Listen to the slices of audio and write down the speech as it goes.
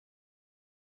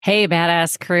Hey,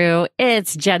 badass crew.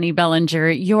 It's Jenny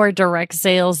Bellinger, your direct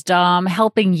sales dom,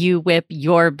 helping you whip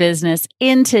your business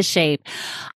into shape.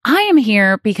 I am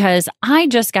here because I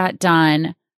just got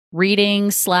done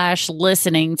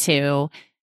reading/listening to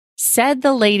Said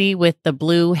the Lady with the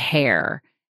Blue Hair.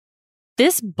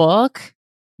 This book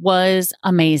was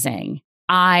amazing.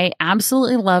 I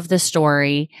absolutely love the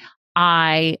story.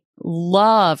 I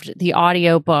loved the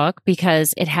audiobook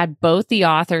because it had both the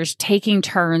authors taking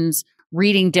turns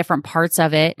reading different parts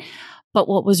of it. But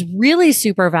what was really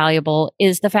super valuable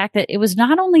is the fact that it was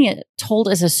not only told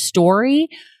as a story,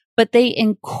 but they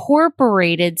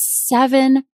incorporated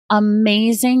 7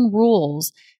 amazing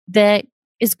rules that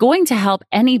is going to help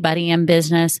anybody in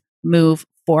business move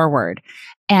forward.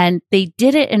 And they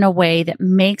did it in a way that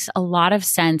makes a lot of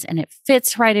sense and it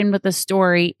fits right in with the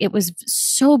story. It was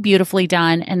so beautifully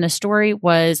done. And the story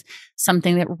was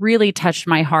something that really touched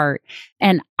my heart.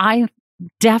 And I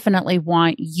definitely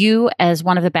want you as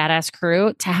one of the badass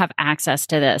crew to have access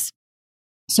to this.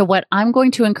 So what I'm going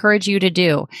to encourage you to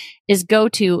do is go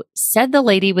to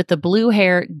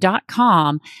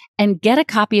saidtheladywiththebluehair.com and get a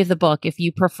copy of the book if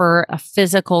you prefer a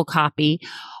physical copy,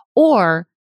 or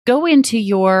go into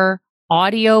your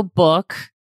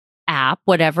audiobook app,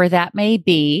 whatever that may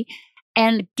be,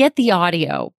 and get the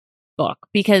audio book,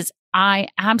 because I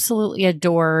absolutely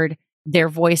adored their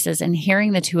voices and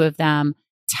hearing the two of them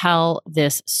tell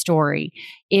this story.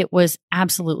 It was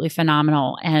absolutely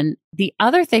phenomenal. And the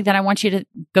other thing that I want you to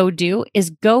go do is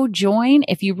go join,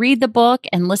 if you read the book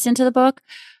and listen to the book,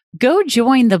 go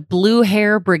join the Blue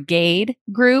Hair Brigade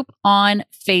group on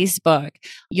Facebook.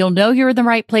 You'll know you're in the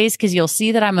right place because you'll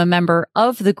see that I'm a member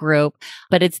of the group,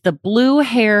 but it's the Blue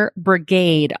Hair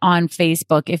Brigade on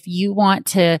Facebook. If you want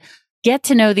to get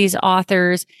to know these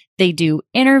authors, they do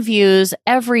interviews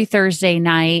every Thursday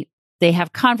night. They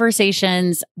have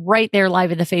conversations right there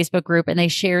live in the Facebook group, and they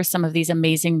share some of these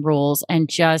amazing rules and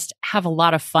just have a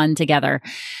lot of fun together.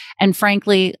 And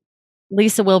frankly,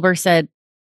 Lisa Wilbur said,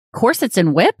 "Corsets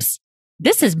and Whips?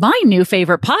 This is my new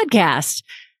favorite podcast."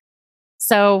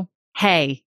 So,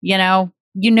 hey, you know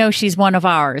she's one of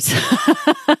ours.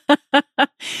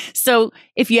 So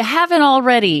if you haven't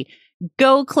already,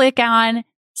 go click on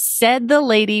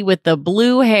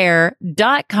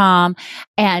saidtheladywiththebluehair.com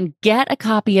and get a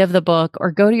copy of the book, or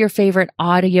go to your favorite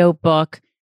audiobook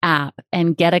app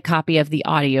and get a copy of the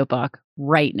audiobook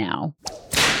right now.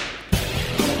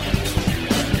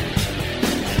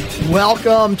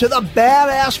 Welcome to the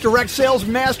Badass Direct Sales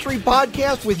Mastery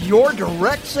Podcast with your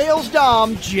direct sales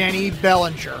dom, Jenny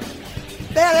Bellinger.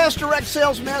 Badass Direct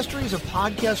Sales Mastery is a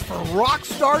podcast for rock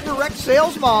star direct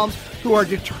sales moms who are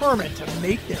determined to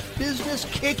make their business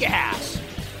kick ass.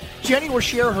 Jenny will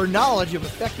share her knowledge of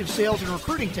effective sales and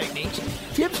recruiting techniques,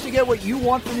 tips to get what you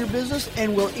want from your business,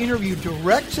 and will interview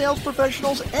direct sales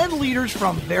professionals and leaders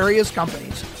from various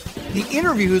companies. The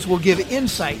interviews will give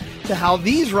insight to how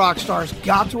these rock stars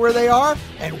got to where they are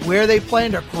and where they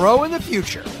plan to grow in the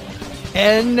future.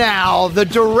 And now, the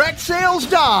direct sales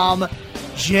dom,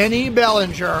 Jenny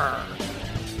Bellinger.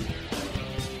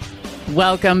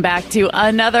 Welcome back to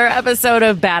another episode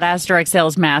of Badass Direct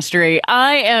Sales Mastery.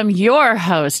 I am your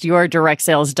host, your direct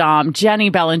sales dom, Jenny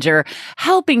Bellinger,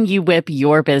 helping you whip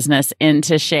your business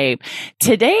into shape.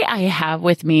 Today, I have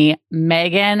with me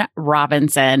Megan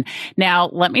Robinson. Now,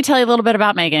 let me tell you a little bit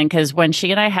about Megan, because when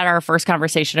she and I had our first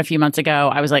conversation a few months ago,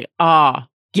 I was like,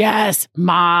 yes,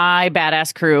 my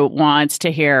badass crew wants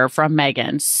to hear from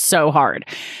Megan so hard.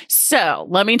 So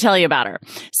let me tell you about her.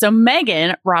 So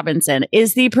Megan Robinson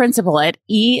is the principal at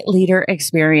eLeader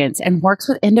Experience and works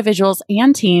with individuals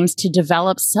and teams to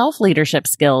develop self-leadership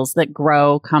skills that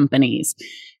grow companies.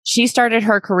 She started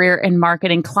her career in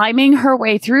marketing, climbing her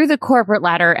way through the corporate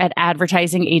ladder at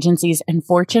advertising agencies and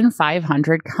Fortune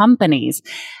 500 companies.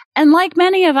 And like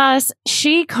many of us,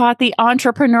 she caught the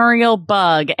entrepreneurial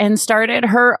bug and started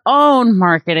her own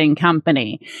marketing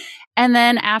company. And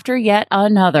then after yet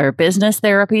another business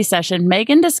therapy session,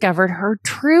 Megan discovered her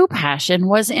true passion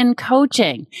was in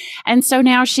coaching. And so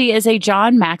now she is a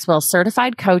John Maxwell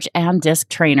certified coach and disc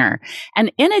trainer. And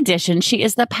in addition, she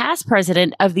is the past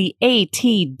president of the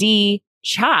ATD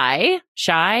Shy,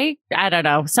 I don't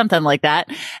know, something like that.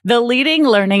 The leading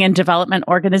learning and development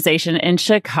organization in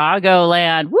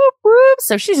Chicagoland. Whoop, whoop.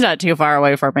 So she's not too far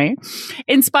away from me.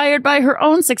 Inspired by her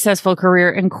own successful career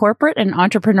in corporate and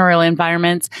entrepreneurial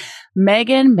environments,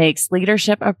 Megan makes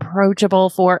leadership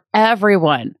approachable for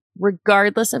everyone,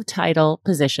 regardless of title,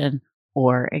 position,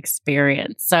 or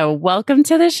experience. So welcome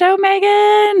to the show,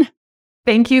 Megan.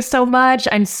 Thank you so much.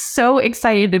 I'm so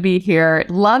excited to be here.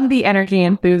 Love the energy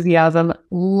and enthusiasm.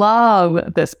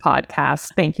 Love this podcast.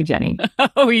 Thank you, Jenny.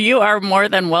 Oh, you are more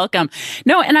than welcome.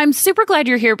 No, and I'm super glad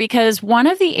you're here because one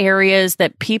of the areas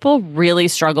that people really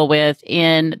struggle with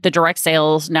in the direct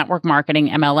sales, network marketing,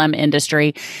 MLM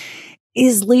industry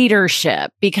is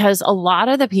leadership, because a lot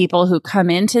of the people who come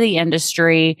into the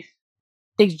industry,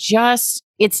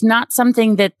 it's not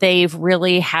something that they've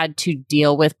really had to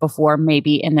deal with before,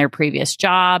 maybe in their previous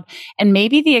job. And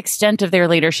maybe the extent of their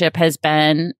leadership has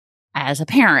been as a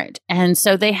parent. And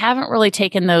so they haven't really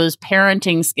taken those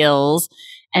parenting skills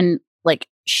and like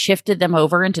shifted them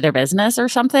over into their business or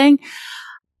something.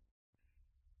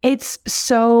 It's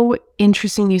so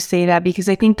interesting you say that, because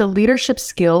I think the leadership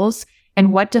skills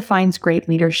and what defines great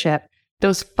leadership,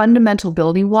 those fundamental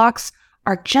building blocks,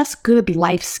 are just good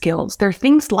life skills. They're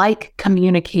things like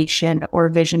communication or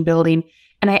vision building.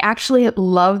 And I actually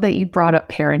love that you brought up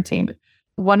parenting.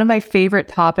 One of my favorite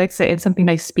topics, and something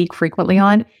I speak frequently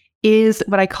on, is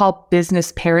what I call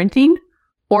business parenting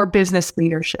or business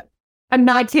leadership. I'm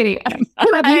not kidding.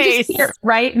 Nice.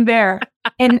 Right there.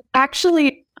 And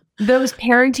actually, those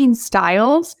parenting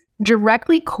styles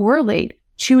directly correlate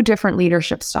to different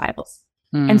leadership styles.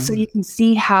 And so you can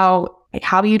see how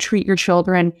you treat your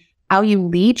children, how you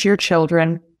lead your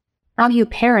children, how you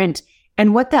parent,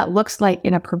 and what that looks like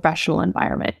in a professional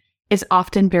environment is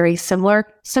often very similar.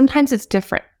 Sometimes it's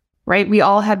different, right? We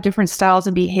all have different styles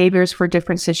and behaviors for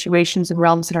different situations and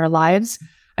realms in our lives.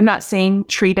 I'm not saying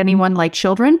treat anyone like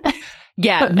children.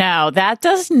 Yeah, no, that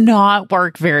does not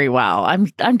work very well.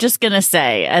 I'm just going to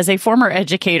say, as a former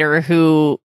educator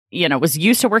who, was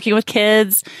used to working with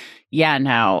kids, yeah,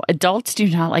 no, adults do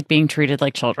not like being treated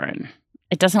like children.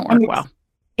 It doesn't work well.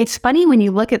 It's funny when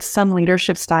you look at some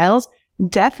leadership styles,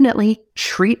 definitely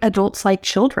treat adults like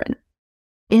children.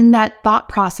 In that thought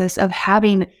process of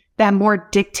having that more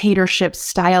dictatorship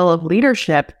style of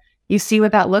leadership, you see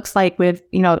what that looks like with,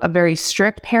 a very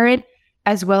strict parent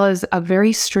as well as a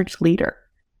very strict leader,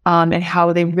 and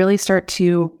how they really start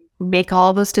to make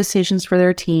all those decisions for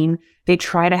their team. They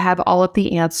try to have all of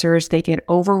the answers. They get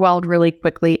overwhelmed really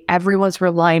quickly. Everyone's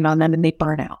relying on them and they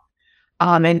burn out.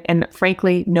 And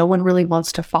frankly, no one really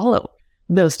wants to follow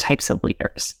those types of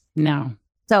leaders. No.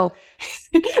 So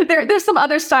there's some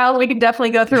other styles. We can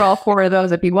definitely go through all four of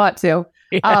those if you want to.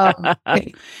 Yeah.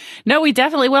 No, we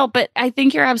definitely will. But I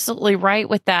think you're absolutely right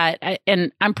with that.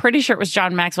 And I'm pretty sure it was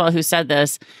John Maxwell who said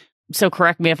this. So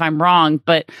correct me if I'm wrong,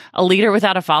 but a leader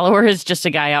without a follower is just a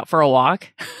guy out for a walk.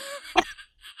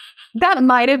 That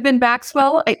might have been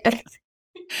Maxwell. I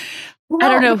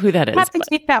don't know who that is. You have to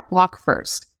take that walk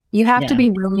first. You have to be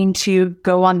willing to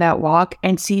go on that walk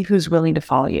and see who's willing to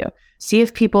follow you. See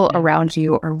if people around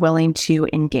you are willing to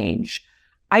engage.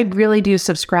 I really do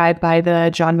subscribe by the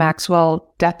John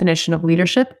Maxwell definition of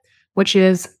leadership, which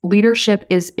is leadership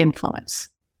is influence.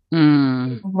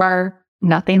 Or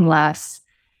nothing less.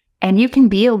 And you can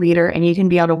be a leader and you can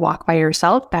be able to walk by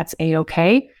yourself. That's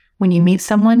A-okay. When you meet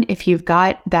someone, if you've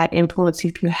got that influence,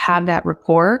 if you have that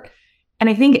rapport. And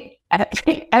I think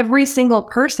every single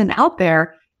person out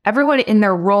there, everyone in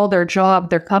their role, their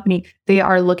job, their company, they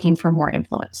are looking for more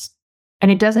influence. And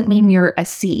it doesn't mean you're a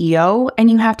CEO and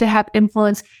you have to have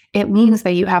influence. It means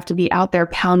that you have to be out there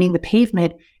pounding the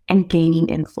pavement and gaining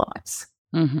influence.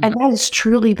 And that is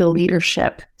truly the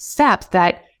leadership step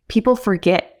that people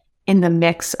forget in the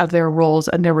mix of their roles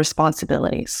and their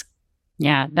responsibilities.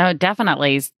 Yeah, no,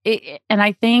 definitely. And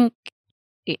I think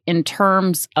in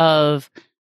terms of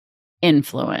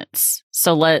influence,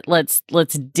 so let's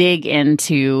dig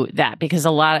into that, because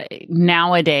a lot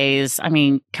nowadays, I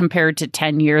mean, compared to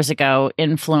 10 years ago,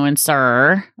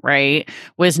 influencer, right,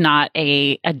 was not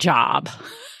a job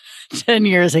 10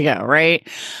 years ago, right?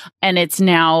 And it's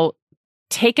now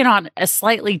taken on a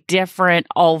slightly different,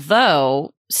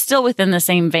 although still within the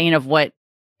same vein of what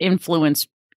influence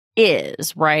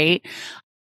is, right?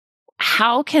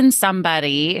 How can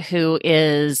somebody who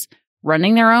is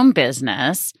running their own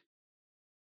business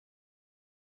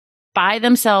by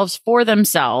themselves, for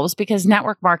themselves, because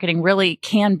network marketing really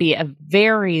can be a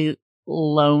very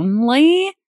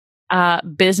lonely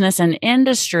business and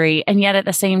industry, and yet at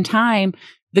the same time,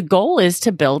 the goal is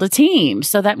to build a team.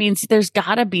 So that means there's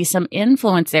got to be some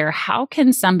influence there. How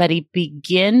can somebody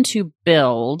begin to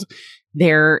build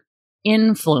their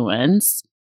influence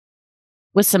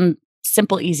with some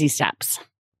simple, easy steps?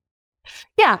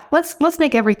 Yeah, let's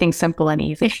make everything simple and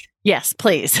easy. Yes,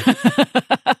 please.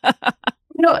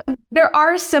 There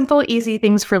are simple, easy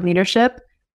things for leadership.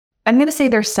 I'm going to say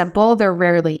they're simple. They're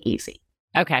rarely easy.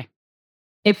 Okay.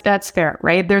 If that's fair,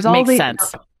 right? There's all Makes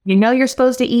sense. You're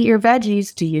supposed to eat your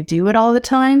veggies. Do you do it all the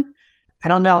time? I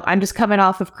don't know. I'm just coming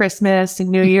off of Christmas and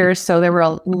New Year's. So there were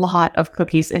a lot of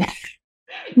cookies and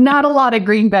not a lot of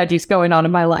green veggies going on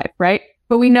in my life, right?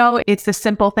 But we know it's a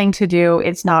simple thing to do.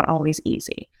 It's not always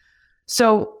easy.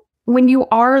 So when you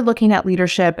are looking at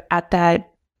leadership at that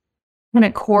kind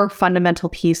of core fundamental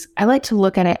piece, I like to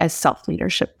look at it as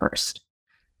self-leadership first.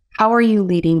 How are you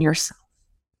leading yourself?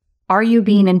 Are you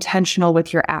being intentional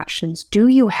with your actions? Do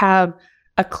you have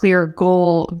a clear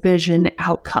goal, vision,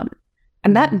 outcome?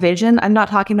 And that vision, I'm not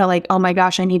talking about like, oh my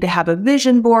gosh, I need to have a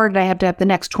vision board and I have to have the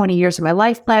next 20 years of my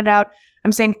life planned out.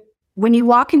 I'm saying, when you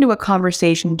walk into a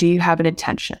conversation, do you have an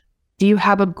intention? Do you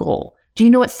have a goal? Do you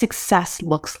know what success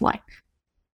looks like?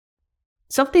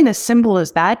 Something as simple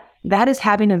as that is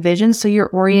having a vision, so you're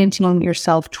orienting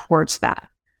yourself towards that.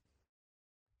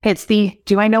 It's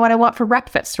do I know what I want for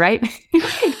breakfast, right?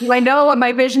 Do I know what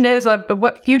my vision is of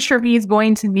what future me is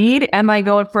going to need? Am I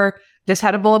going for, just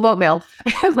had a bowl of oatmeal?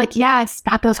 I was like, yeah, I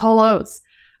got those whole oats.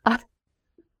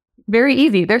 Very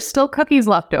easy. There's still cookies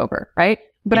left over, right?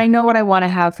 But I know what I want to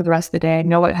have for the rest of the day. I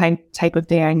know what type of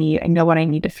day I need. I know what I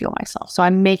need to feel myself. So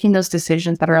I'm making those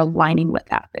decisions that are aligning with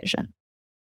that vision.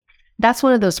 That's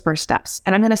one of those first steps.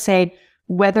 And I'm going to say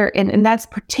whether, and that's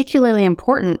particularly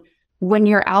important when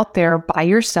you're out there by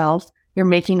yourself, you're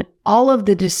making all of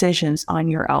the decisions on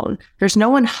your own. There's no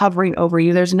one hovering over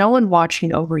you. There's no one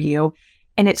watching over you.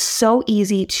 And it's so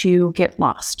easy to get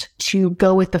lost, to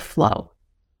go with the flow.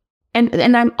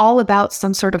 And I'm all about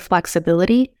some sort of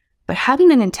flexibility, but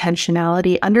having an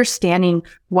intentionality, understanding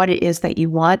what it is that you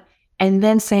want, and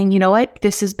then saying, you know what,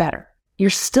 this is better. You're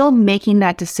still making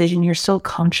that decision. You're still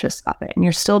conscious of it, and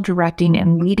you're still directing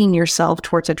and leading yourself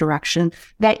towards a direction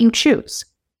that you choose.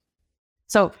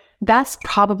 So that's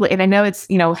probably, and I know it's,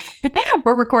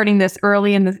 we're recording this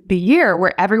early in the year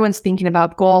where everyone's thinking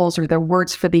about goals or their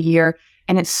words for the year,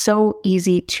 and it's so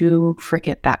easy to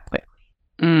forget that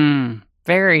quickly.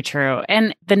 Very true.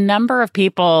 And the number of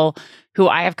people who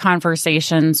I have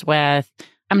conversations with,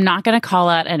 I'm not going to call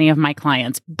out any of my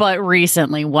clients, but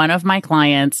recently one of my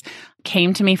clients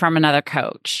came to me from another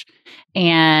coach,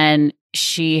 and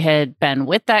she had been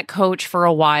with that coach for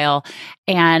a while.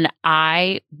 And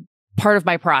part of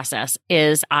my process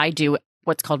is I do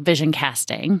what's called vision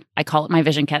casting. I call it my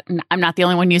vision cast. I'm not the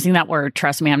only one using that word.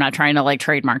 Trust me, I'm not trying to like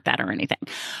trademark that or anything.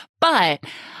 But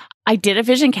I did a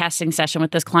vision casting session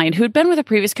with this client who'd been with a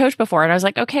previous coach before. And I was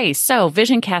like, okay, so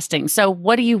vision casting. So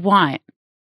what do you want?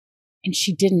 And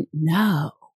she didn't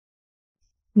know.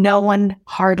 No one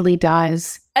hardly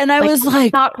does. And I was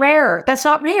like, that's not rare. That's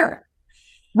not rare.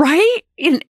 Right?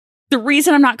 And the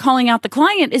reason I'm not calling out the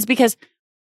client is because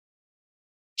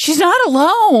she's not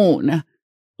alone.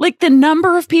 Like the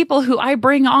number of people who I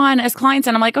bring on as clients,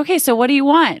 and I'm like, okay, so what do you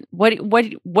want? What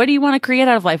do you want to create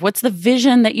out of life? What's the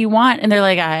vision that you want? And they're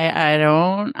like, I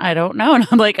don't know. And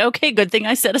I'm like, okay, good thing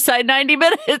I set aside 90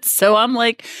 minutes. So I'm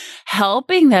like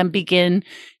helping them begin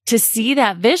to see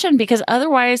that vision, because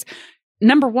otherwise,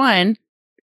 number one,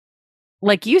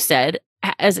 like you said,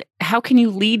 how can you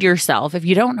lead yourself if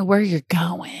you don't know where you're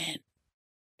going?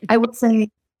 I would say,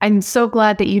 I'm so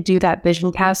glad that you do that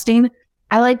vision casting.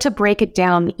 I like to break it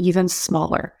down even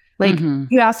smaller. Like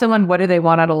you ask someone, what do they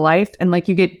want out of life? And like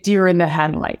you get deer in the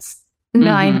headlights,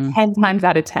 10 times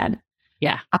out of 10.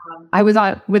 Yeah. I was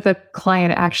with a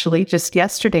client actually just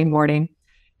yesterday morning,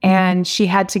 and she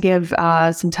had to give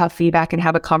some tough feedback and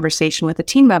have a conversation with a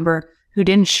team member who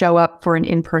didn't show up for an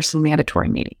in-person mandatory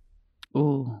meeting.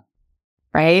 Ooh.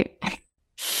 Right?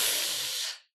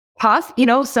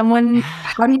 Someone,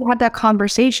 how do you have that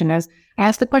conversation?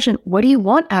 Ask the question, what do you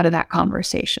want out of that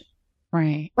conversation?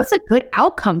 Right. What's a good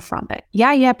outcome from it?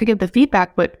 Yeah, you have to give the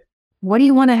feedback, but what do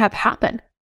you want to have happen?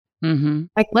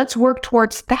 Like, let's work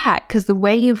towards that, because the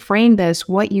way you frame this,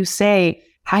 what you say,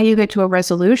 how you get to a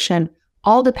resolution,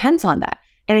 all depends on that.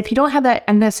 And if you don't have that,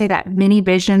 I'm going to say that mini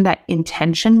vision, that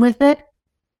intention with it,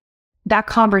 that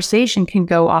conversation can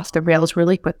go off the rails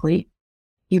really quickly.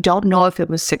 You don't know if it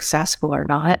was successful or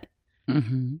not.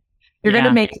 You're going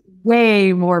to make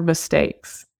way more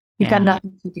mistakes. You've got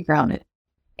nothing to keep you grounded.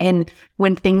 And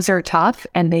when things are tough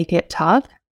and they get tough,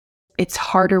 it's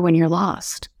harder when you're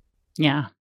lost. Yeah.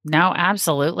 No,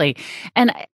 absolutely.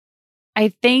 And I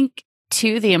think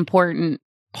too, the important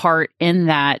part in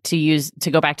that to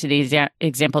go back to the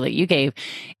example that you gave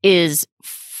is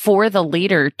for the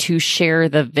leader to share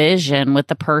the vision with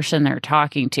the person they're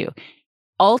talking to.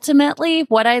 Ultimately,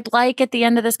 what I'd like at the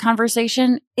end of this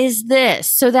conversation is this,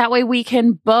 so that way we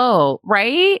can bow,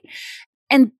 right?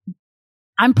 And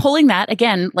I'm pulling that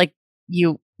again,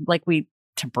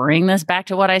 to bring this back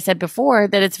to what I said before,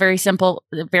 that it's very simple,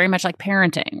 very much like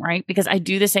parenting, right? Because I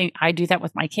do the same. I do that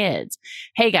with my kids.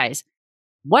 Hey guys,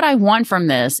 what I want from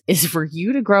this is for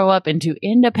you to grow up into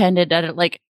independent,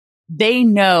 like they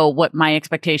know what my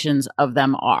expectations of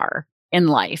them are in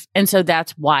life. And so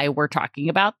that's why we're talking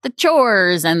about the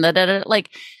chores and like,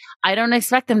 I don't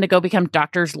expect them to go become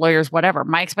doctors, lawyers, whatever.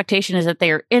 My expectation is that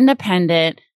they are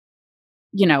independent,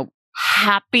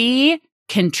 happy,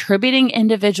 contributing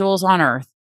individuals on earth,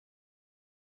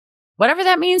 whatever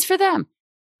that means for them,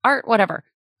 art, whatever.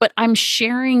 But I'm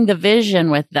sharing the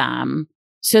vision with them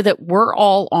so that we're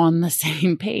all on the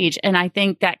same page. And I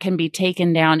think that can be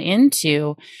taken down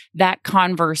into that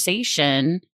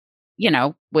conversation,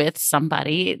 with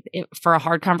somebody for a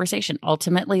hard conversation.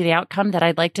 Ultimately, the outcome that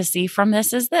I'd like to see from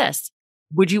this is this.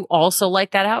 Would you also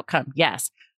like that outcome?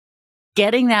 Yes.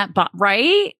 Getting that,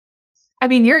 right? I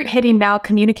mean, you're hitting now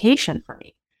communication for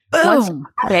me. Boom.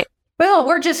 Boom.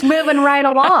 We're just moving right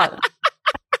along.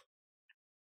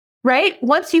 Right?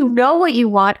 Once you know what you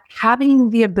want, having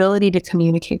the ability to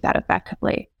communicate that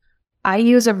effectively. I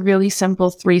use a really simple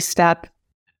 3-step,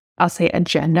 I'll say,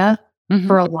 agenda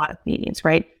for a lot of meetings,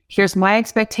 right? Here's my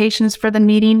expectations for the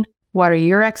meeting. What are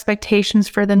your expectations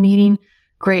for the meeting?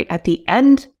 Great. At the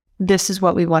end, this is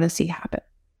what we want to see happen.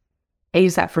 I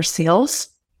use that for sales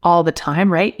all the time,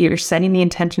 right? You're setting the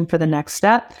intention for the next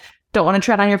step. Don't want to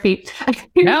tread on your feet.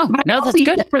 No, that's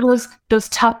good. For those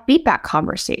tough feedback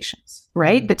conversations,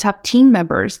 right? The tough team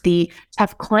members, the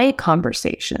tough client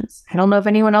conversations. I don't know if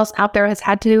anyone else out there has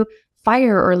had to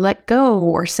fire or let go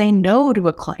or say no to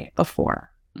a client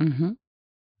before. Mm-hmm.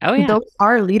 Oh, yeah. Those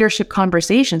are leadership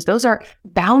conversations. Those are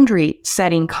boundary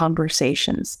setting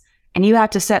conversations. And you have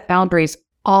to set boundaries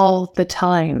all the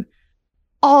time.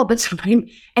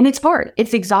 And it's hard.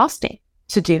 It's exhausting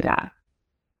to do that.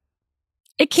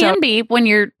 It can be when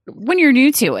you're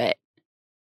new to it.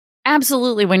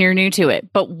 Absolutely, when you're new to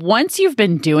it. But once you've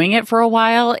been doing it for a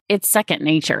while, it's second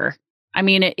nature. I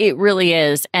mean, it really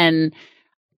is. And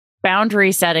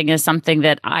boundary setting is something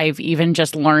that I've even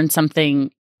just learned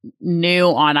something new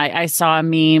on. I saw a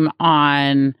meme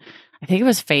on, I think it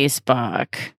was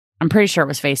Facebook. I'm pretty sure it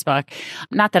was Facebook.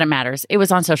 Not that it matters. It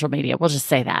was on social media. We'll just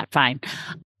say that. Fine.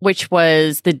 Which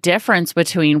was the difference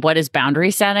between what is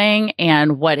boundary setting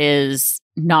and what is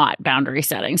not boundary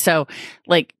setting. So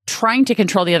like trying to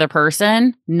control the other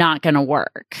person, not going to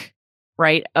work,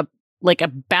 right? A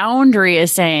boundary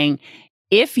is saying,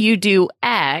 if you do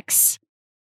X,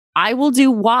 I will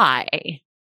do Y.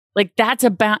 Like that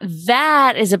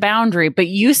is a boundary. But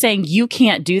you saying you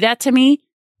can't do that to me,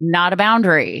 not a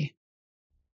boundary.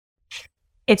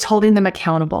 It's holding them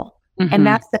accountable. Mm-hmm. And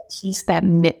that's the piece that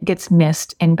gets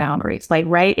missed in boundaries. Like,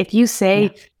 right? If you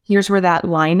say, here's where that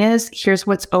line is, here's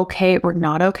what's okay or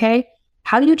not okay,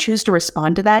 how do you choose to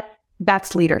respond to that?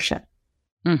 That's leadership.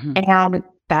 Mm-hmm. And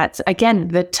that's, again,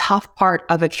 the tough part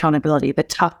of accountability. The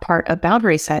tough part of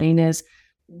boundary setting is,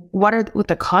 what are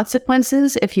the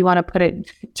consequences, if you want to put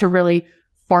it to really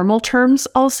formal terms,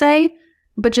 I'll say,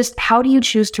 but just how do you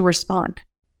choose to respond?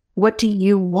 What do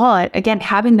you want? Again,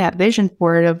 having that vision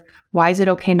for it of why is it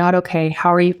okay, not okay?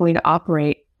 How are you going to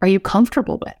operate? Are you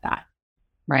comfortable with that?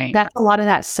 Right. That's a lot of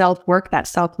that self-work, that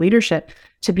self-leadership,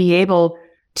 to be able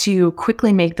to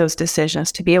quickly make those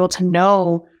decisions, to be able to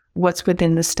know what's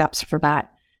within the steps for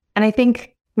that. And I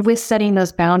think with setting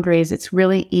those boundaries, it's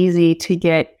really easy to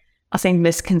get, I'll say,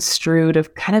 misconstrued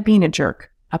of kind of being a jerk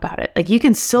about it. Like you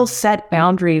can still set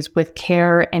boundaries with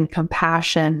care and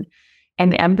compassion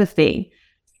and empathy.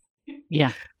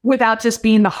 Yeah. Without just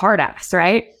being the hard ass,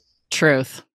 right?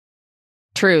 Truth.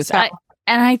 So,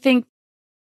 I think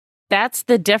that's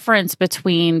the difference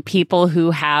between people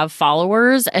who have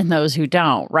followers and those who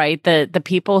don't, right? The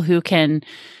people who can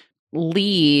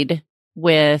lead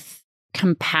with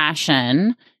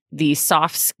compassion, the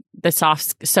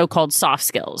so-called soft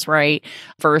skills, right?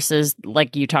 Versus,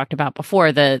 like you talked about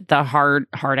before, the hard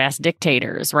ass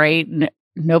dictators, right?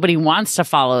 Nobody wants to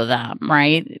follow them,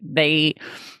 right?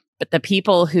 But the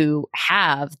people who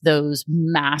have those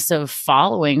massive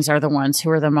followings are the ones who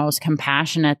are the most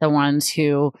compassionate, the ones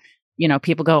who,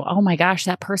 people go, oh my gosh,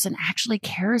 that person actually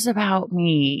cares about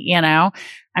me. I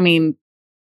mean,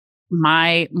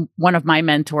 one of my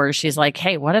mentors, she's like,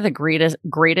 hey, one of the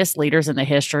greatest leaders in the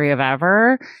history of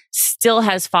ever still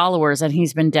has followers, and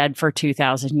he's been dead for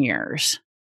 2,000 years.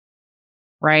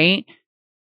 Right?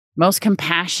 Most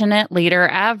compassionate leader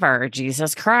ever,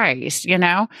 Jesus Christ,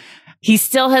 he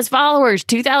still has followers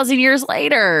 2,000 years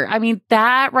later. I mean,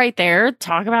 that right there,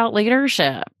 talk about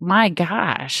leadership. My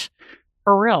gosh,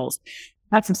 for reals.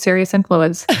 That's some serious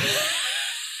influence.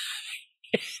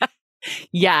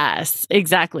 Yes,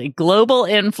 exactly. Global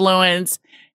influence.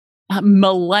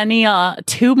 millennia,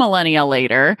 2 millennia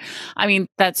later. I mean,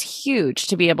 that's huge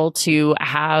to be able to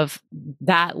have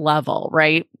that level,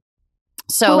 right?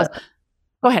 So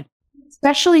go ahead.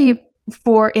 Especially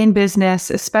for in business,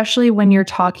 especially when you're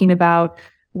talking about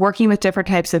working with different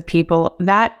types of people,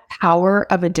 that power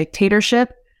of a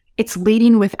dictatorship, it's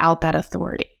leading without that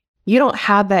authority. You don't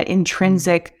have that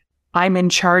intrinsic, I'm in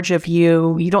charge of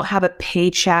you. You don't have a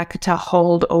paycheck to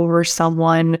hold over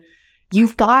someone.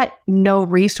 You've got no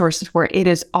resources where it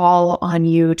is all on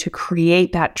you to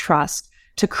create that trust,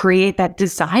 to create that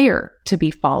desire to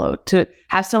be followed, to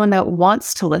have someone that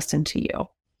wants to listen to you.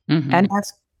 Mm-hmm. And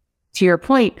that's, to your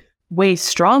point, way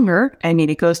stronger. I mean,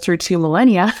 it goes through 2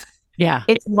 millennia. Yeah.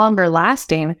 It's longer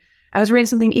lasting. I was reading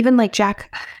something, even like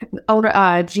Jack,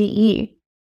 GE,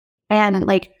 and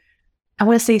like, I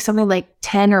want to say something like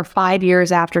 10 or 5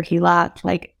 years after he left,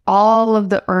 like all of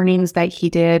the earnings that he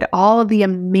did, all of the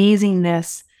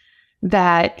amazingness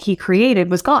that he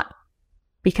created was gone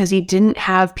because he didn't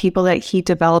have people that he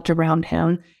developed around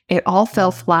him. It all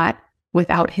fell flat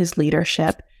without his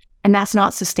leadership, and that's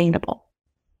not sustainable.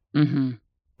 Mm-hmm.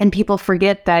 And people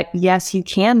forget that, yes, you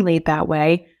can lead that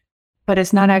way, but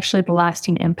it's not actually the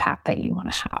lasting impact that you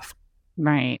want to have.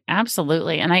 Right.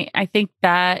 Absolutely. And I think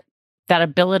that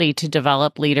ability to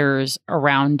develop leaders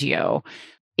around you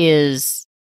is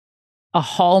a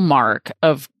hallmark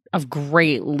of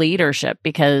great leadership,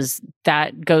 because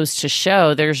that goes to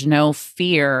show there's no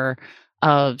fear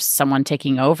of someone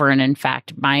taking over. And in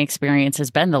fact, my experience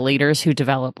has been the leaders who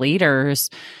develop leaders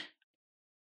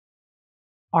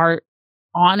are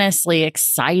honestly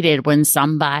excited when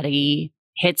somebody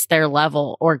hits their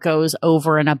level or goes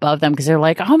over and above them, because they're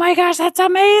like, oh my gosh, that's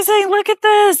amazing. Look at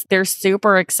this. They're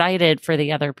super excited for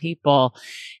the other people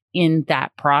in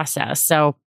that process.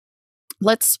 So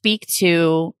let's speak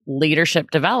to leadership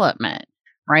development,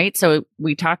 right? So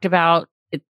we talked about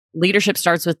leadership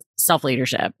starts with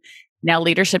self-leadership. Now,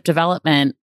 leadership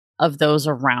development of those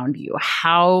around you.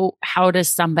 How does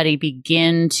somebody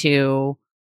begin to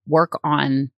work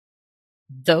on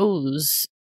those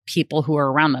people who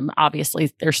are around them?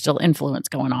 Obviously, there's still influence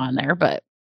going on there, but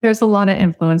there's a lot of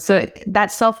influence. So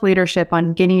that self-leadership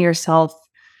on getting yourself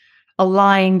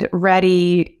aligned,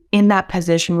 ready, in that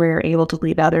position where you're able to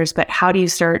lead others. But how do you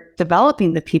start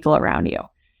developing the people around you?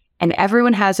 And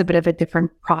everyone has a bit of a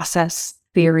different process,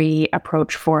 theory,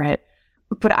 approach for it.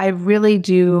 But I really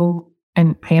do,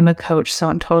 and I am a coach, so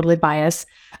I'm totally biased.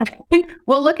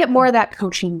 We'll look at more of that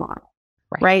coaching model,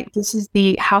 right? This is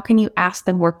how can you ask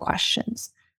them more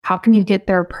questions? How can you get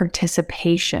their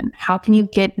participation? How can you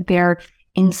get their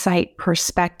insight,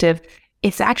 perspective?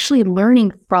 It's actually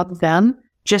learning from them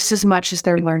just as much as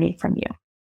they're learning from you.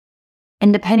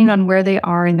 And depending on where they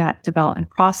are in that development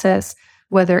process,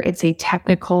 whether it's a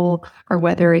technical or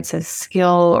whether it's a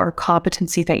skill or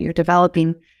competency that you're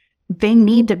developing, they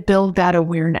need to build that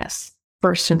awareness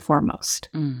first and foremost.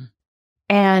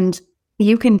 And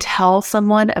you can tell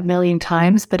someone 1,000,000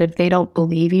 times, but if they don't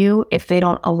believe you, if they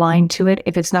don't align to it,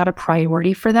 if it's not a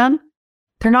priority for them,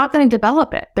 they're not going to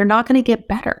develop it. They're not going to get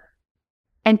better.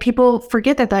 And people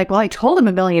forget that, like, well, I told them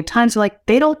 1,000,000 times. They're like,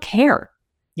 they don't care.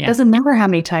 Yeah. It doesn't matter how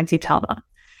many times you tell them.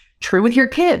 True with your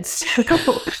kids.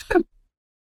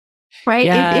 Right?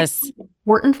 Yes. It's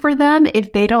important for them.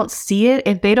 If they don't see it,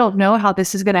 if they don't know how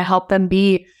this is going to help them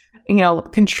be,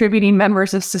 contributing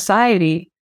members of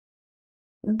society,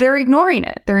 they're ignoring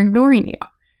it. They're ignoring you.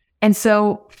 And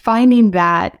so finding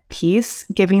that piece,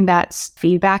 giving that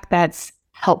feedback that's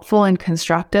helpful and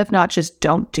constructive, not just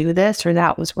don't do this or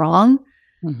that was wrong,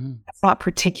 that's not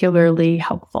particularly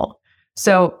helpful.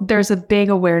 So there's a big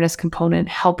awareness component,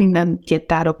 helping them get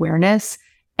that awareness.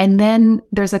 And then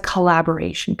there's a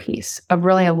collaboration piece of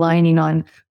really aligning on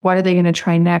what are they going to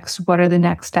try next? What are the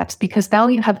next steps? Because now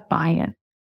you have buy-in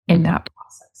in that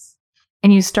process.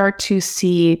 And you start to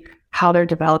see how they're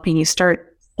developing. You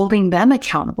start holding them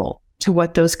accountable to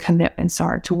what those commitments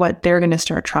are, to what they're going to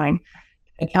start trying.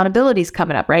 Accountability is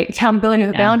coming up, right? Accountability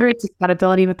with the boundaries,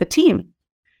 accountability with the team.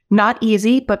 Not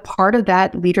easy, but part of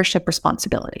that leadership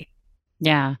responsibility.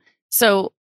 Yeah.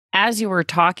 So as you were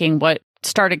talking, what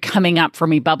started coming up for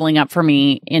me, bubbling up for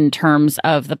me in terms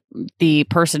of the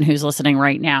person who's listening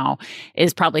right now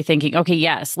is probably thinking, okay,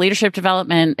 yes, leadership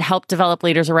development, help develop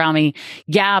leaders around me.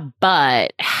 Yeah,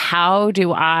 but how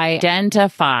do I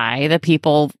identify the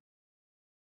people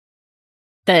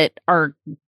that are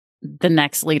the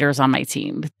next leaders on my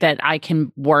team that I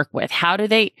can work with? How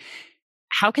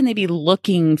can they be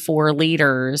looking for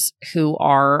leaders who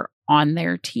are on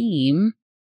their team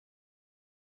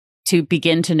to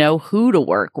begin to know who to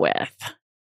work with?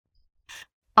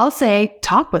 I'll say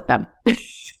talk with them.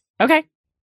 Okay.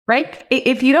 right?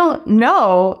 If you don't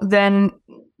know, then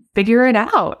figure it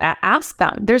out. Ask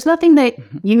them. There's nothing that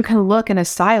you can look in a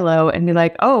silo and be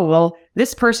like, oh, well,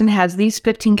 this person has these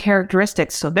 15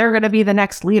 characteristics, so they're going to be the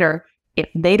next leader. If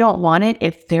they don't want it,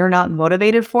 if they're not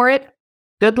motivated for it,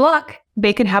 good luck.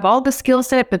 They can have all the skill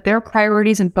set, but their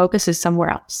priorities and focus is somewhere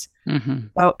else.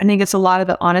 So I think it's a lot of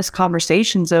the honest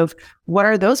conversations of what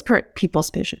are those people's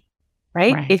vision,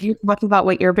 right? If you're talking about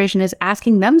what your vision is,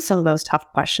 asking them some of those tough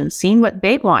questions, seeing what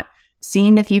they want,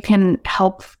 seeing if you can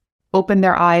help open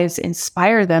their eyes,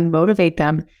 inspire them, motivate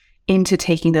them into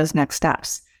taking those next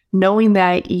steps. Knowing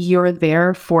that you're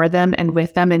there for them and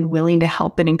with them and willing to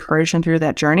help and encourage them through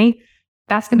that journey,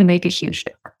 that's going to make a huge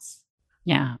difference.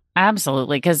 Yeah,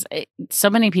 absolutely. Because so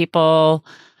many people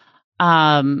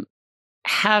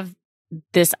have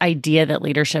this idea that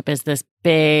leadership is this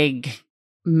big,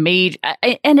 major,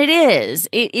 and it is.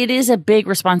 It is a big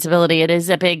responsibility. It is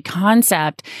a big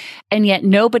concept. And yet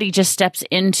nobody just steps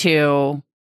into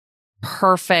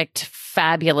perfect,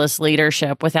 fabulous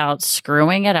leadership without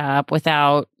screwing it up,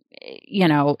 without,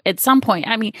 at some point,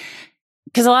 I mean,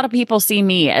 because a lot of people see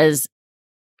me as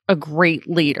a great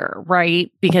leader,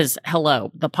 right? Because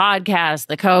the podcast,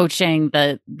 the coaching,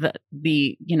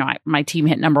 my team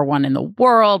hit number 1 in the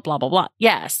world, blah, blah, blah.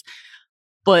 Yes.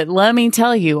 But let me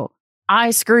tell you, I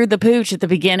screwed the pooch at the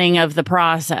beginning of the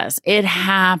process. It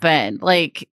happened.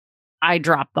 Like, I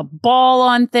dropped the ball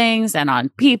on things and on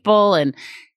people, and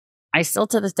I still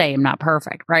to this day am not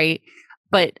perfect, right?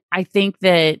 But I think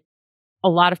that a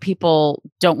lot of people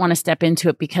don't want to step into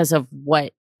it because of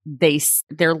what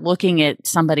they're looking at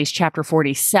somebody's chapter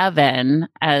 47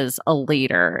 as a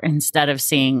leader instead of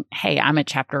seeing, hey, I'm at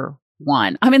chapter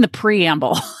 1. I'm in the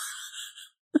preamble.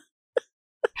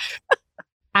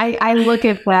 I look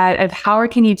at that of how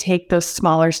can you take those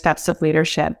smaller steps of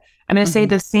leadership? I'm going to say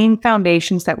the same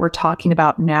foundations that we're talking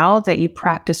about now that you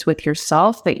practice with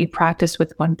yourself, that you practice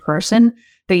with one person,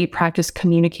 that you practice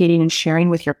communicating and sharing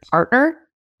with your partner.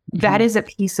 That is a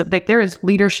piece of, like, there is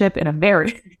leadership in a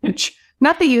marriage.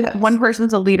 Not that one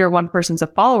person's a leader, one person's a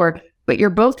follower, but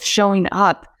you're both showing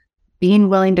up, being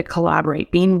willing to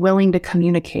collaborate, being willing to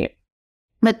communicate.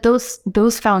 But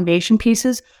those foundation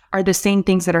pieces are the same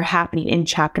things that are happening in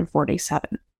chapter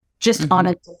 47, just on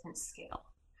a different scale.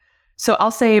 So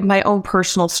I'll say my own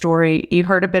personal story. You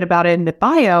heard a bit about it in the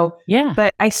bio. Yeah.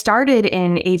 But I started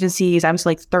in agencies. I was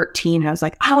like 13. And I was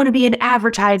like, I want to be in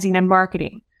advertising and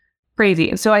marketing. Crazy.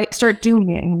 And so I started doing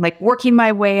it and like working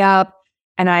my way up.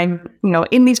 And I'm,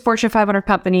 in these Fortune 500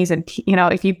 companies. And,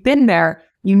 if you've been there,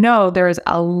 there's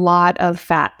a lot of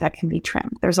fat that can be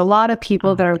trimmed. There's a lot of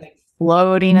people that are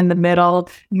floating in the middle.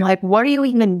 And you're like, what are you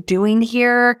even doing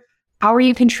here? How are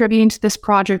you contributing to this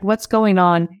project? What's going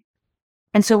on?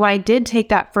 And so when I did take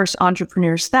that first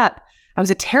entrepreneur step, I was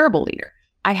a terrible leader.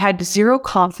 I had zero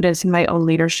confidence in my own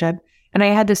leadership. And I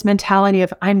had this mentality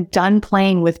of, I'm done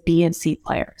playing with B and C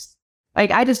players.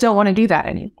 Like, I just don't want to do that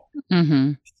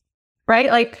anymore. Right?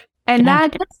 Like, and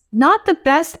that's not the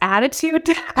best attitude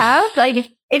to have.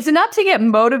 Like, it's enough to get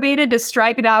motivated to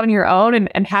strike it out on your own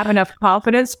and have enough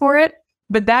confidence for it.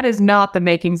 But that is not the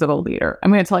makings of a leader.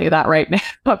 I'm going to tell you that right now.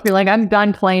 I'll be like, I'm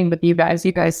done playing with you guys.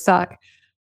 You guys suck.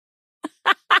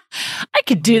 I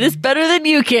could do this better than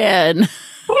you can.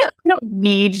 I don't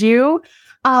need you.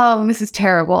 This is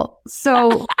terrible.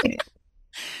 So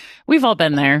we've all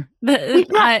been there.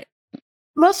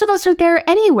 Most of us are there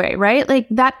anyway, right? Like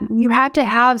that, you had to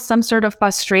have some sort of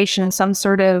frustration, some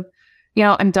sort of,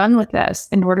 I'm done with this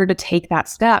in order to take that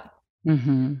step.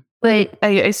 But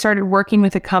I started working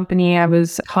with a company. I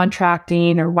was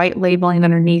contracting or white labeling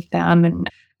underneath them. And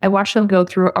I watched them go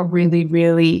through a really,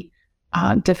 really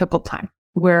difficult time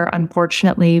where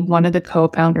unfortunately one of the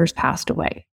co-founders passed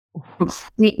away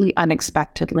completely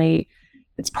unexpectedly.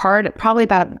 It's probably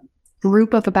about a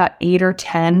group of about 8 or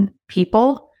 10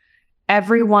 people.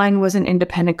 Everyone was an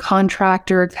independent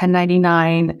contractor,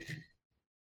 1099.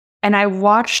 And I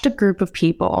watched a group of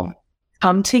people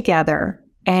come together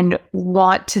and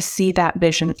want to see that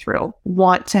vision through,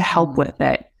 want to help with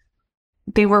it.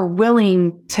 They were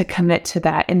willing to commit to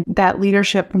that. And that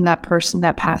leadership from that person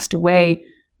that passed away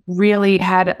really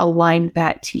had aligned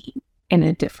that team in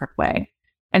a different way.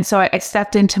 And so I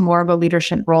stepped into more of a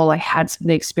leadership role. I had some of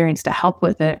the experience to help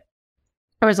with it.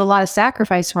 There was a lot of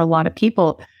sacrifice for a lot of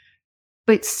people.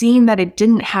 But seeing that it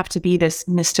didn't have to be this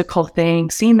mystical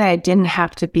thing, seeing that it didn't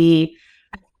have to be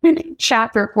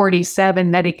chapter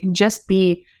 47, that it can just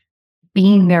be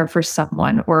being there for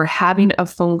someone or having a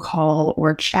phone call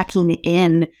or checking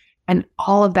in. And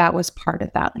all of that was part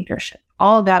of that leadership.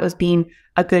 All of that was being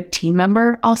a good team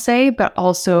member, I'll say, but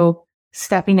also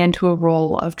stepping into a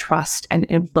role of trust and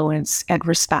influence and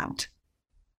respect.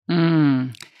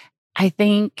 I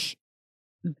think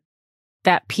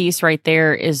that piece right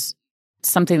there is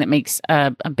something that makes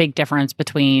a big difference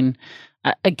between,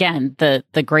 again,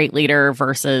 the great leader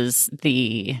versus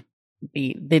the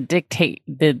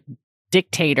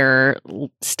dictator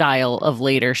style of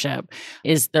leadership,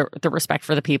 is the respect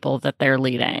for the people that they're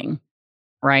leading,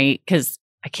 right? Because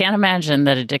I can't imagine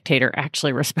that a dictator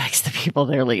actually respects the people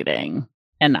they're leading.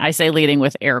 And I say leading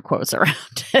with air quotes around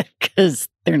it because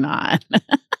they're not.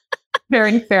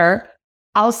 Very fair.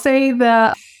 I'll say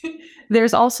that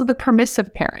there's also the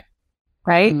permissive parent,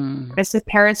 right? Permissive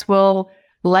parents will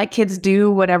let kids do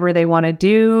whatever they want to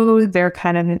do. They're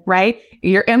kind of, right?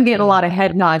 I'm getting a lot of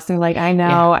head nods. They're like, I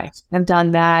know, I've done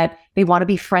that. They want to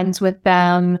be friends with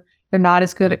them. They're not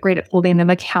as great at holding them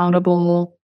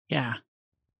accountable. Yeah.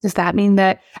 Does that mean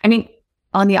that, I mean,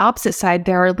 on the opposite side,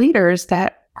 there are leaders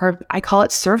that are, I call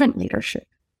it servant leadership.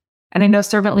 And I know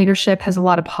servant leadership has a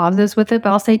lot of positives with it, but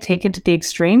I'll say take it to the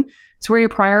extreme. It's where you're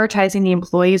prioritizing the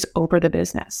employees over the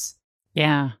business.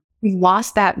 Yeah. You've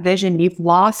lost that vision. You've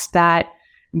lost that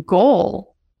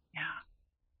goal. Yeah.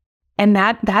 And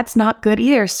that's not good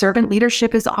either. Servant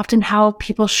leadership is often how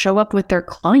people show up with their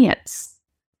clients,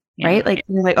 right? Like,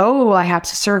 you're like, oh, I have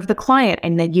to serve the client.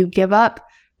 And then you give up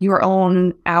your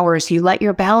own hours. You let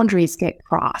your boundaries get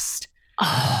crossed.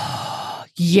 Oh,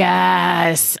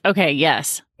 yes. Okay.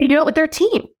 Yes. You do it with their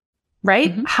team,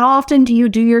 right? Mm-hmm. How often do you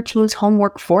do your team's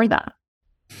homework for them?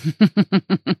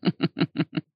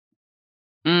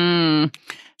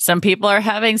 Some people are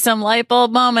having some light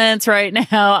bulb moments right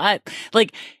now.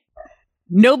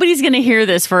 Nobody's going to hear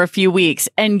this for a few weeks.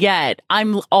 And yet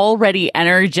I'm already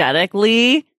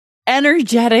energetically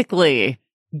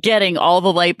getting all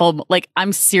the light bulb. Like,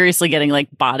 I'm seriously getting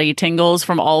like body tingles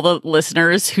from all the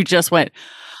listeners who just went,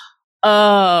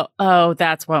 oh,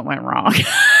 that's what went wrong.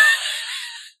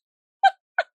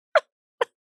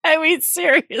 I mean,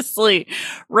 seriously,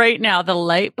 right now, the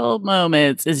light bulb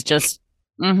moments is just,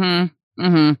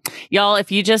 Y'all,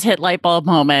 if you just hit light bulb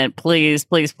moment, please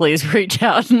reach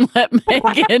out and let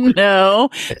Megan know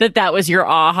that was your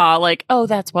aha. Like, oh,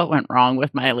 that's what went wrong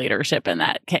with my leadership in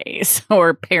that case,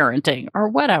 or parenting, or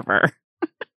whatever.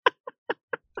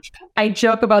 I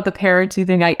joke about the parenting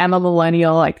thing. I am a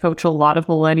millennial. I coach a lot of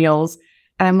millennials.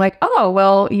 And I'm like, oh,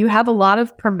 well, you have a lot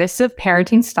of permissive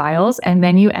parenting styles. And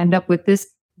then you end up with this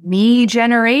me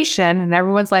generation. And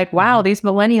everyone's like, wow, these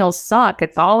millennials suck.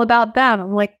 It's all about them.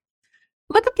 I'm like,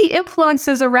 look at the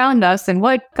influences around us and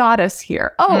what got us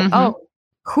here. Oh,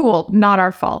 cool. Not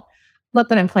our fault. Let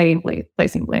them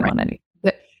placing blame on any.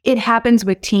 It happens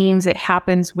with teams. It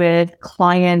happens with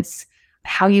clients.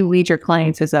 How you lead your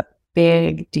clients is a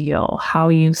big deal. How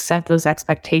you set those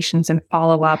expectations and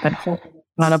follow up and hold them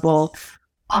accountable.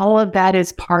 All of that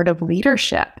is part of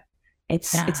leadership.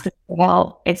 It's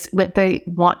what they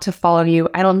want to follow you.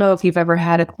 I don't know if you've ever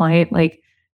had a client like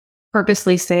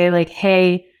purposely say like,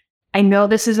 hey, I know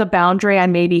this is a boundary I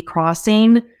may be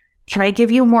crossing. Can I give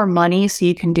you more money so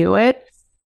you can do it?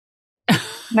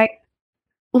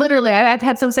 Literally, I've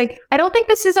had someone say, I don't think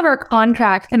this is in our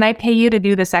contract. Can I pay you to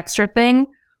do this extra thing?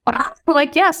 I'm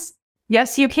like, yes,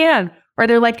 you can. Or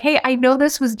they're like, hey, I know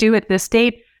this was due at this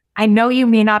date. I know you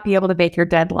may not be able to make your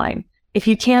deadline. If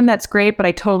you can, that's great, but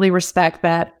I totally respect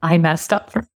that I messed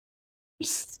up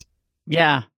first.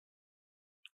 Yeah,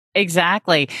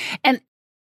 exactly. And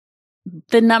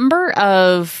the number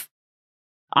of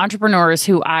entrepreneurs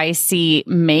who I see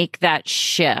make that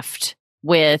shift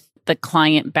with the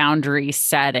client boundary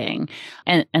setting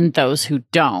and those who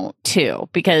don't too,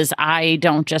 because I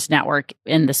don't just network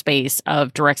in the space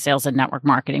of direct sales and network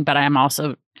marketing, but I am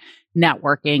also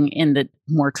networking in the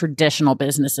more traditional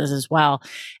businesses as well.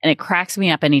 And it cracks me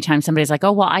up anytime somebody's like,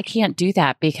 oh, well, I can't do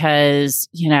that because,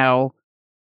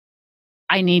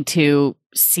 I need to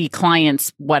see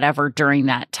clients, whatever, during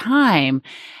that time.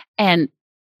 And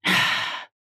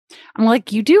I'm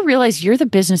like, you do realize you're the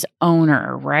business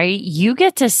owner, right? You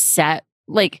get to set,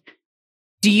 like,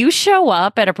 do you show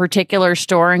up at a particular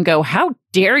store and go, how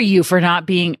dare you for not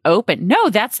being open? No,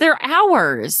 that's their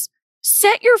hours.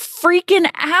 Set your freaking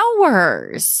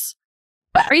hours.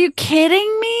 Are you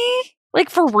kidding me? Like,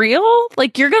 for real?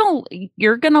 Like, you're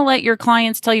gonna let your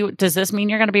clients tell you, does this mean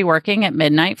you're going to be working at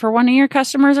midnight for one of your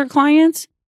customers or clients?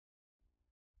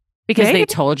 Because they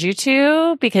told you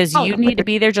to? Because you need to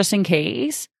be there just in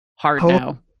case? Hard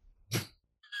no.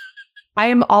 I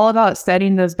am all about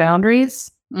setting those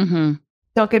boundaries. Mm-hmm.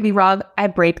 Don't get me wrong. I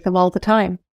break them all the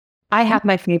time. I have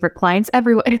my favorite clients.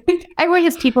 Everyone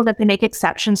has people that they make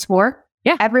exceptions for.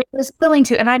 Yeah. Everyone is willing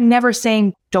to. And I'm never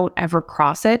saying don't ever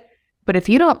cross it. But if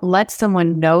you don't let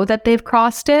someone know that they've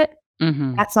crossed it,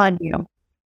 that's on you.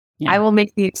 I will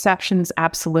make the exceptions.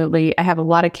 Absolutely. I have a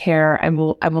lot of care. I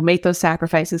will make those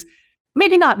sacrifices.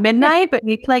 Maybe not midnight, but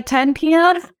maybe like 10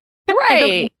 p.m.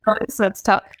 Right. So it's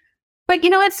tough. But you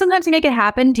know what? Sometimes you make it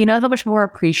happen. Do you know how much more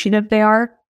appreciative they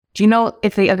are? Do you know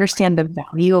if they understand the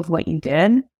value of what you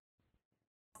did?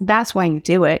 That's why you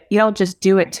do it. You don't just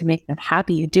do it to make them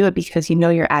happy. You do it because you know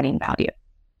you're adding value.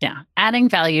 Yeah. Adding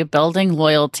value, building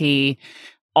loyalty,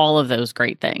 all of those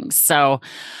great things. So,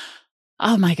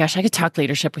 oh my gosh, I could talk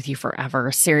leadership with you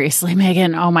forever. Seriously,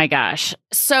 Megan. Oh my gosh.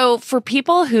 So for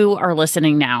people who are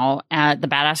listening now, the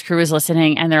Badass Crew is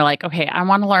listening and they're like, okay, I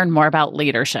want to learn more about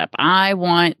leadership. I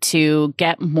want to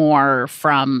get more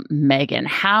from Megan.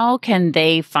 How can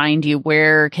they find you?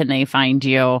 Where can they find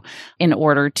you in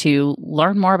order to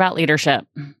learn more about leadership?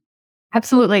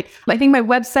 Absolutely. I think my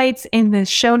website's in the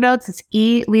show notes. It's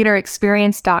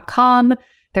eleaderexperience.com.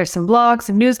 There's some blogs,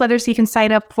 some newsletters you can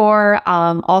sign up for.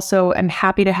 Also, I'm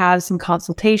happy to have some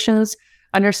consultations,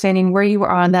 understanding where you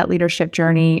are on that leadership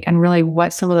journey and really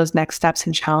what some of those next steps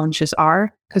and challenges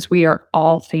are, because we are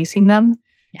all facing them.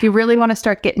 Yeah. If you really want to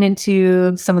start getting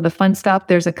into some of the fun stuff,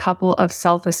 there's a couple of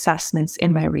self-assessments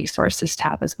in my resources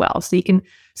tab as well. So you can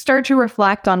start to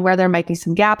reflect on where there might be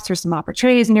some gaps or some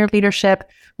opportunities in your leadership,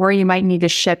 where you might need to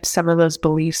shift some of those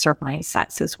beliefs or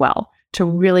mindsets as well to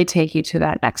really take you to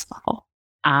that next level.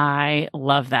 I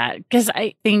love that, because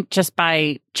I think just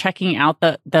by checking out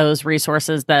those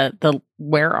resources, the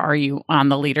where are you on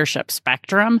the leadership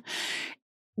spectrum,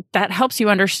 that helps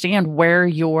you understand where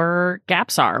your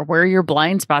gaps are, where your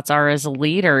blind spots are as a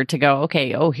leader, to go,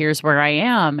 okay, oh, here's where I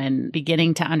am, and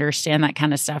beginning to understand that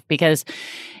kind of stuff. Because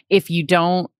if you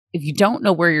don't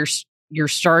know where your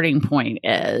starting point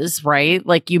is, right?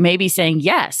 Like you may be saying,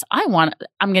 yes, I'm going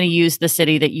to use the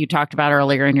city that you talked about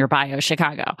earlier in your bio,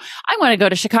 Chicago. I want to go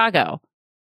to Chicago.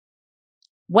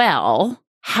 Well,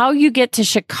 how you get to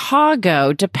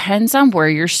Chicago depends on where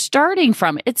you're starting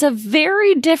from. It's a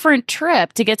very different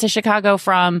trip to get to Chicago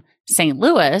from St.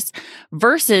 Louis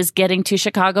versus getting to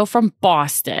Chicago from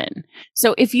Boston.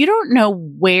 So if you don't know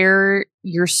where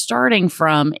you're starting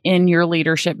from in your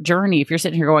leadership journey, if you're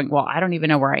sitting here going, well, I don't even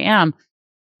know where I am,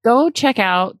 go check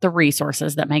out the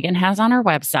resources that Megan has on her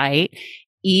website,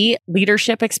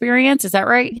 eLeadership Experience. Is that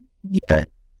right? Yeah.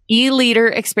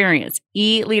 eLeader Experience.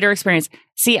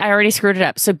 See, I already screwed it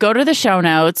up. So go to the show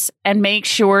notes and make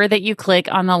sure that you click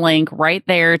on the link right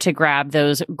there to grab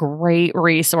those great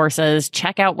resources.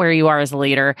 Check out where you are as a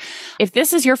leader. If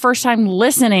this is your first time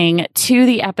listening to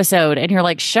the episode and you're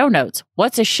like, show notes,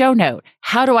 what's a show note?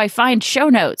 How do I find show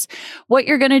notes? What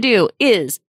you're going to do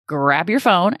is grab your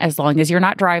phone, as long as you're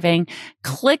not driving,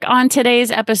 click on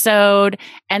today's episode,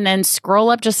 and then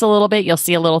scroll up just a little bit. You'll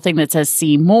see a little thing that says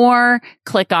see more.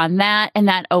 Click on that, and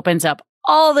that opens up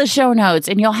all the show notes,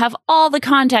 and you'll have all the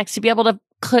context to be able to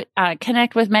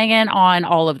connect with Megan on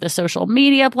all of the social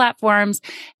media platforms.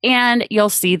 And you'll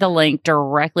see the link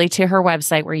directly to her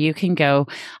website where you can go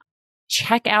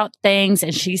check out things.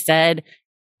 And she said,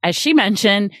 as she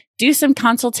mentioned, do some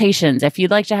consultations if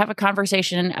you'd like to have a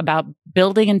conversation about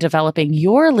building and developing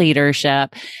your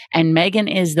leadership. And Megan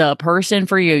is the person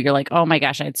for you. You're like, oh my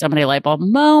gosh, I had so many light bulb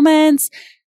moments.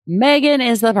 Megan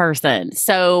is the person.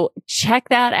 So check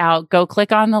that out. Go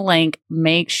click on the link.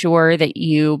 Make sure that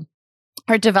you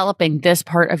are developing this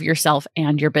part of yourself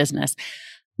and your business.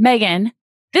 Megan,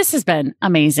 this has been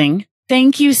amazing.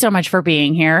 Thank you so much for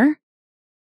being here.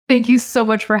 Thank you so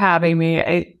much for having me.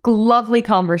 A lovely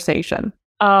conversation.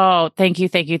 Oh, thank you.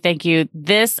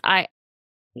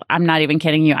 I'm not even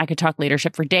kidding you. I could talk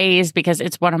leadership for days, because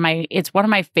it's one of my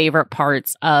favorite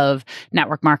parts of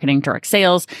network marketing, direct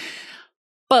sales.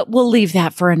 But we'll leave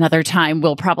that for another time.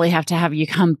 We'll probably have to have you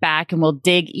come back and we'll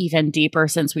dig even deeper.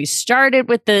 Since we started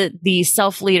with the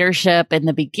self-leadership and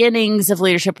the beginnings of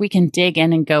leadership, we can dig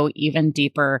in and go even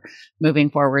deeper moving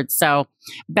forward. So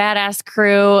Badass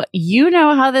Crew, you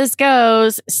know how this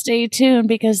goes. Stay tuned,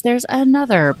 because there's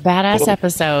another badass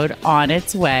episode on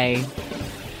its way.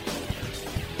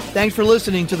 Thanks for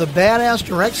listening to the Badass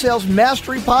Direct Sales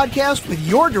Mastery Podcast with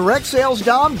your direct sales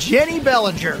dom, Jenny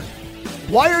Bellinger.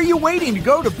 Why are you waiting to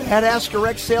go to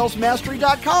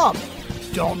badassdirectsalesmastery.com?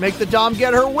 Don't make the dom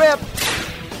get her whip.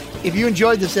 If you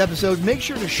enjoyed this episode, make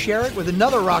sure to share it with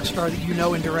another rock star that you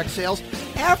know in direct sales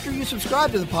after you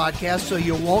subscribe to the podcast, so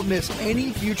you won't miss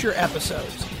any future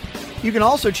episodes. You can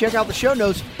also check out the show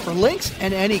notes for links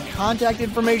and any contact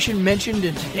information mentioned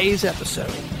in today's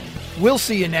episode. We'll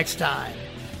see you next time.